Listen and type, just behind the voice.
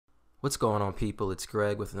What's going on, people? It's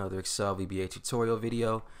Greg with another Excel VBA tutorial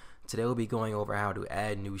video. Today we'll be going over how to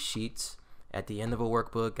add new sheets at the end of a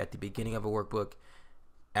workbook, at the beginning of a workbook,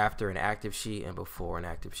 after an active sheet, and before an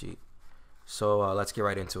active sheet. So let's get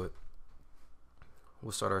right into it.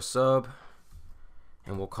 We'll start our sub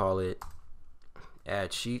and we'll call it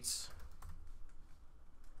add sheets.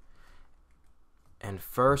 And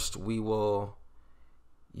first we will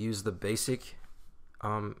use the basic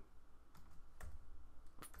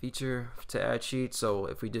feature to add sheets. So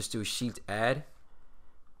if we just do sheet add,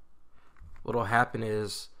 what'll happen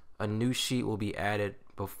is a new sheet will be added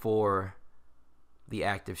before the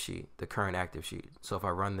active sheet, the current active sheet. So if I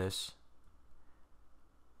run this,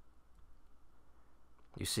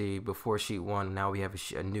 you see before sheet 1, now we have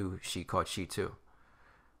a new sheet called sheet 2.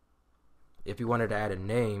 If you wanted to add a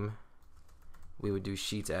name, we would do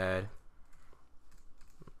sheet add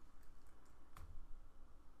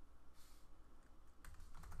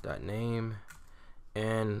 .name,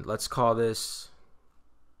 and let's call this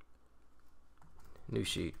new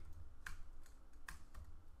sheet.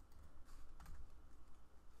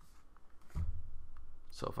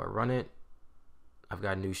 So if I run it, I've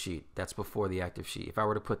got a new sheet. That's before the active sheet. If I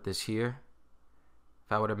were to put this here,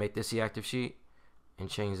 if I were to make this the active sheet and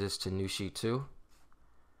change this to new sheet 2,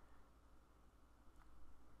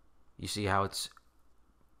 you see how it's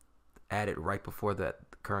added right before the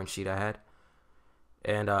current sheet I had.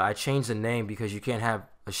 And I changed the name because you can't have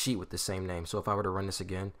a sheet with the same name. So if I were to run this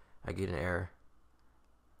again, I get an error.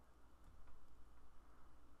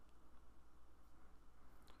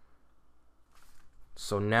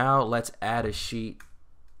 So now let's add a sheet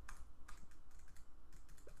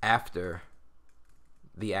after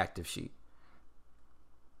the active sheet.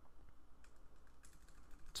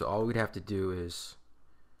 So all we'd have to do is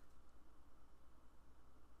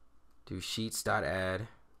do sheets.add,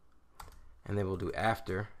 and then we'll do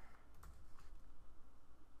after,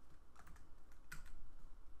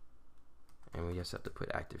 and we just have to put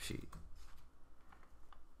active sheet.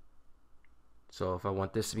 So if I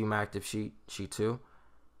want this to be my active sheet, sheet 2,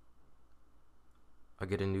 I'll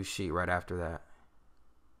get a new sheet right after that,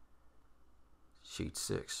 sheet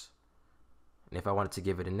 6. And if I wanted to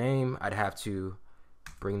give it a name, I'd have to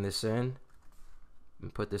bring this in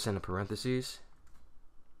and put this in the parentheses,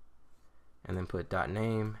 and then put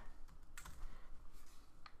 .name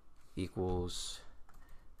equals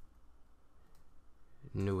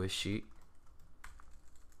newest sheet.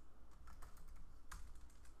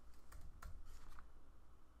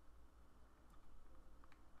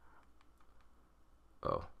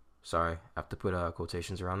 Oh, sorry, I have to put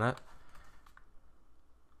quotations around that.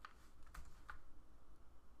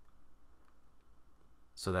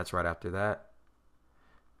 So that's right after that.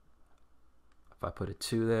 If I put a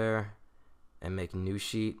 2 there and make new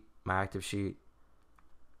sheet my active sheet,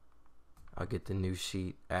 I'll get the new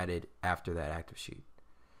sheet added after that active sheet.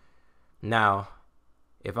 Now,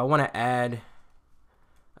 if I want to add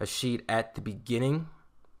a sheet at the beginning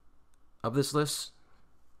of this list,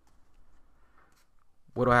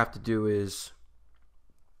 what I'll have to do is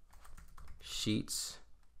sheets.add,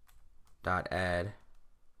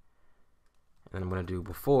 and I'm going to do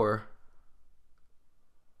before.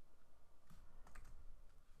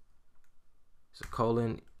 So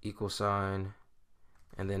colon, equal sign,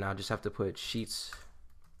 and then I'll just have to put sheets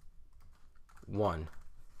 1.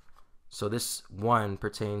 So this 1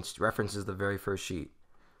 references the very first sheet.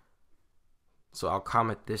 So I'll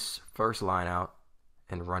comment this first line out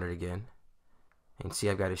and run it again, and see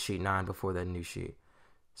I've got a sheet 9 before that new sheet.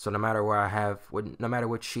 So no matter where no matter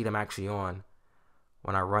which sheet I'm actually on,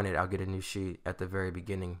 when I run it, I'll get a new sheet at the very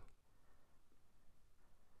beginning.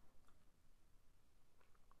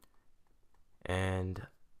 And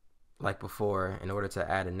like before, in order to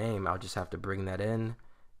add a name, I'll just have to bring that in,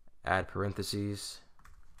 add parentheses,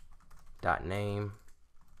 .name,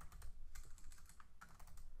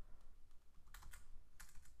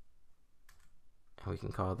 and we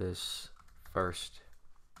can call this first.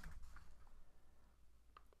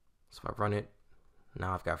 So if I run it,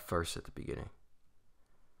 now I've got first at the beginning.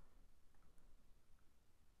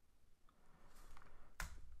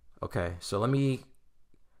 Okay, so let me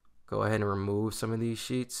go ahead and remove some of these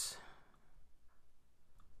sheets.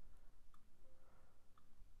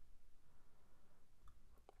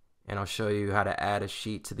 And I'll show you how to add a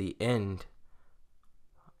sheet to the end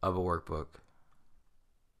of a workbook.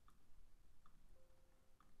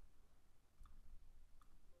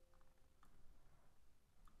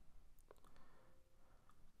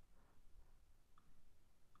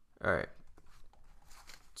 All right.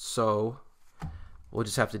 So we'll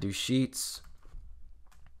just have to do sheets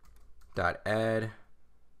dot add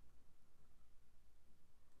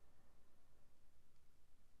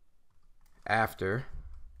after,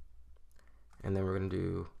 and then we're going to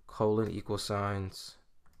do colon equal signs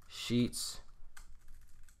sheets,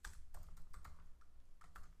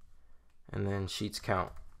 and then sheets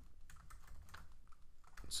count.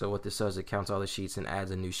 So what this does, it counts all the sheets and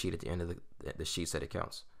adds a new sheet at the end of the sheets that it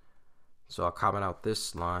counts. So I'll comment out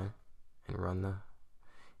this line and run the,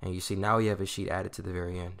 and you see now we have a sheet added to the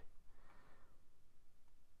very end.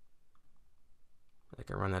 I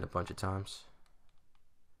can run that a bunch of times.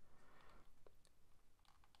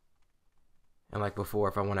 And like before,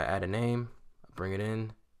 if I want to add a name, I bring it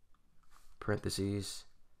in, parentheses,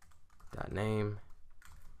 dot name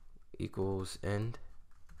equals end.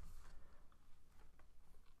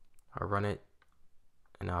 I run it,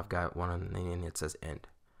 and now I've got one on the name and it says end.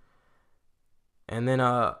 And then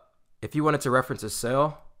if you wanted to reference a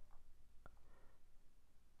cell,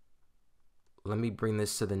 let me bring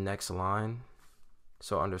this to the next line.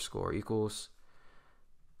 So underscore equals.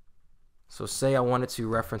 So say I wanted to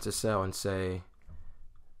reference a cell and say,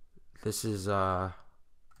 this is a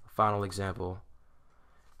final example.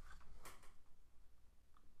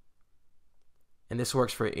 And this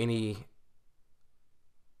works for any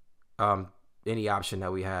option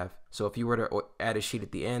that we have. So if you were to add a sheet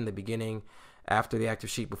at the end, the beginning, after the active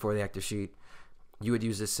sheet, before the active sheet, you would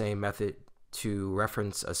use the same method to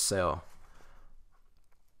reference a cell.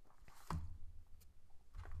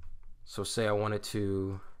 So say I wanted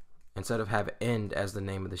to, instead of have end as the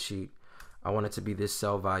name of the sheet, I want it to be this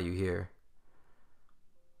cell value here.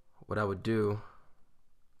 What I would do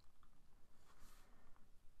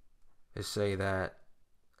is say that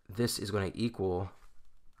this is going to equal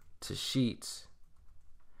to sheets,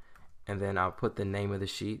 and then I'll put the name of the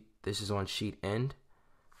sheet. This is on sheet end,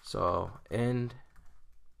 so end,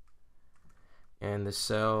 and the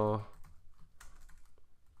cell,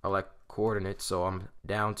 I like coordinates, so I'm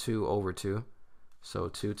down 2 over 2, so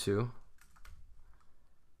 2 2,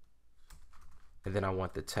 and then I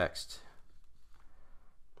want the text.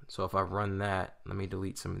 So if I run that, let me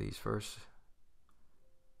delete some of these first.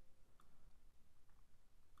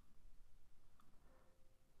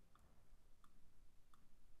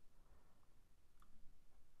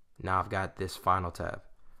 Now I've got this final tab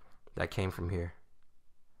that came from here.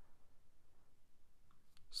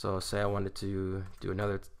 So say I wanted to do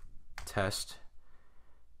another test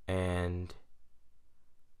and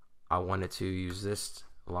I wanted to use this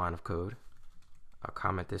line of code. I'll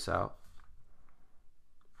comment this out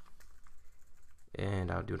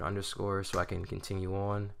and I'll do an underscore so I can continue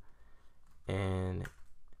on, and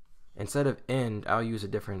instead of end I'll use a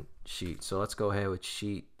different sheet. So let's go ahead with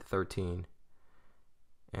sheet 13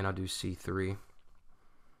 and I'll do C3,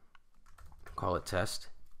 call it test,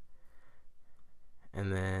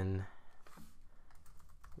 and then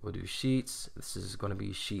we'll do sheets. This is going to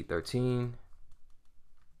be sheet 13,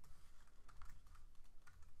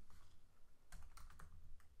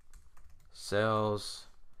 cells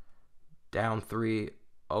down 3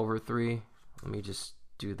 over 3. Let me just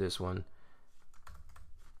do this one,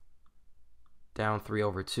 down 3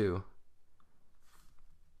 over 2,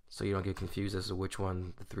 so you don't get confused as to which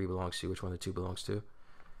one the 3 belongs to, which one the 2 belongs to.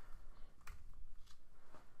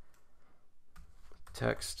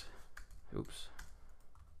 Text, oops.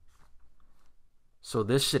 So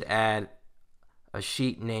this should add a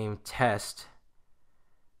sheet named test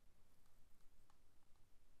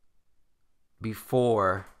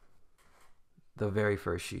before the very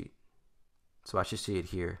first sheet. So I should see it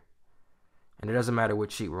here. And it doesn't matter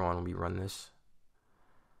which sheet we're on when we run this.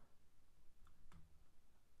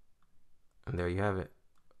 And there you have it.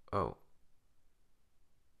 Oh.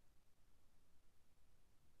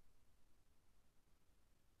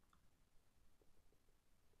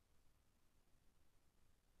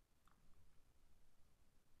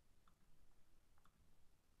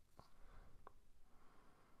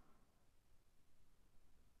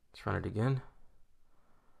 Let's run it again.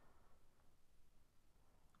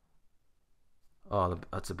 Oh,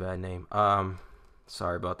 that's a bad name.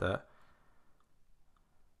 Sorry about that.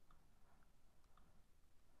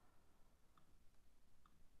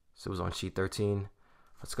 So it was on sheet 13.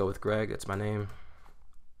 Let's go with Greg. That's my name.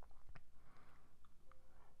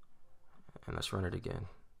 And let's run it again.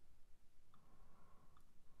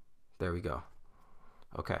 There we go.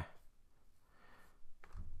 Okay.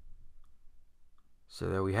 So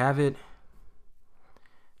there we have it.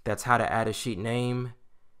 That's how to add a sheet name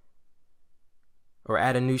or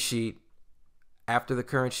add a new sheet after the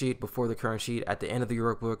current sheet, before the current sheet, at the end of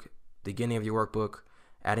your workbook, beginning of your workbook,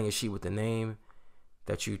 adding a sheet with the name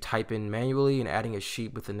that you type in manually and adding a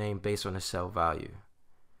sheet with the name based on a cell value.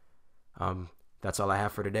 That's all I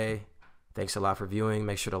have for today. Thanks a lot for viewing.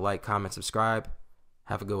 Make sure to like, comment, subscribe.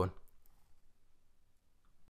 Have a good one.